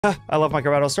I love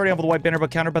Minecraft battles. Starting off with the white banner, but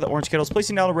countered by the orange kettles.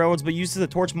 Placing down the railroads, but uses the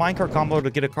torch minecart combo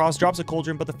to get across. Drops a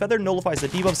cauldron, but the feather nullifies the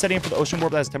debuff. Setting in for the ocean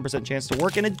warp that has 10% chance to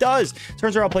work, and it does.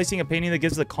 Turns around, placing a painting that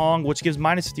gives the Kong, which gives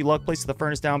 -50 luck. Places the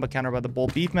furnace down, but countered by the bull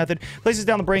beef method. Places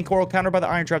down the brain coral, countered by the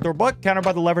iron trapdoor, but countered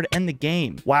by the lever to end the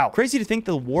game. Wow. Crazy to think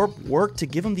the warp worked to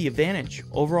give him the advantage.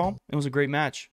 Overall, it was a great match.